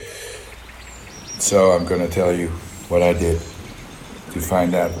So I'm gonna tell you what I did to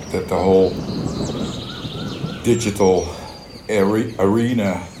find out that the whole digital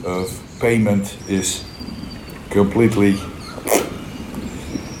arena of payment is completely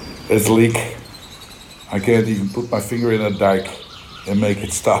it's leak. I can't even put my finger in a dike and make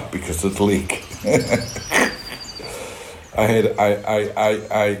it stop because it's leak. I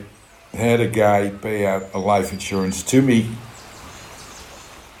had a guy pay out a life insurance to me,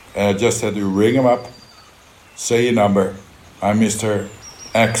 and I just had to ring him up, say your number. I'm Mr.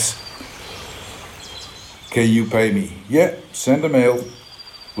 X. Can you pay me? Yeah, send a mail.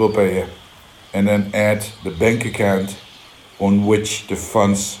 We'll pay you. And then add the bank account on which the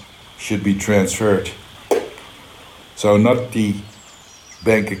funds should be transferred. So not the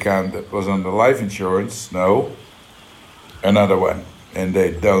bank account that was on the life insurance, no, another one. And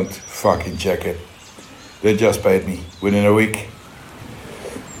they don't fucking check it. They just paid me within a week.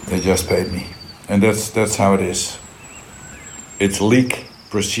 They just paid me. And that's how it is. It's leak.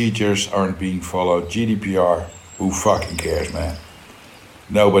 Procedures aren't being followed. GDPR, who fucking cares, man?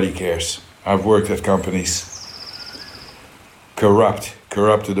 Nobody cares. I've worked at companies corrupt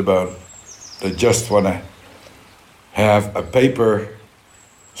to the bone. They just want to have a paper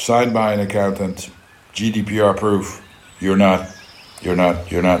signed by an accountant, GDPR proof. You're not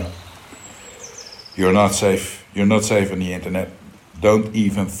safe. You're not safe on the internet. Don't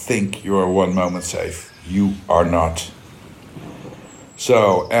even think you are one moment safe. You are not.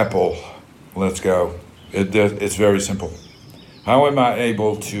 So, Apple, let's go. It's very simple. How am I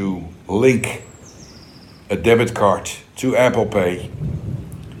able to link a debit card to Apple Pay,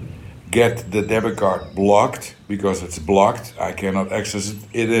 get the debit card blocked because it's blocked? I cannot access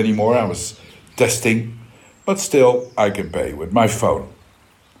it anymore. I was testing, but still I can pay with my phone.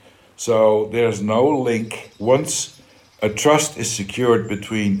 So there's no link. Once a trust is secured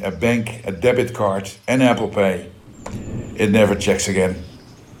between a bank, a debit card, and Apple Pay, it never checks again.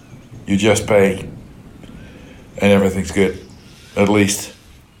 You just pay and everything's good. At least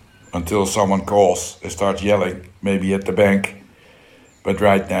until someone calls and starts yelling, maybe at the bank. But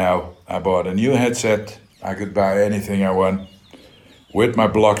right now, I bought a new headset. I could buy anything I want with my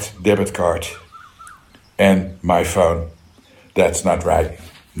blocked debit card and my phone. That's not right.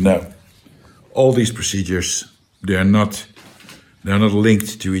 No. All these procedures, they're not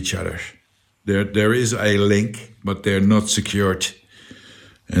linked to each other. There is a link, but they're not secured.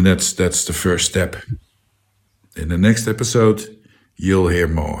 And that's the first step. In the next episode, you'll hear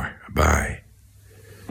more. Bye.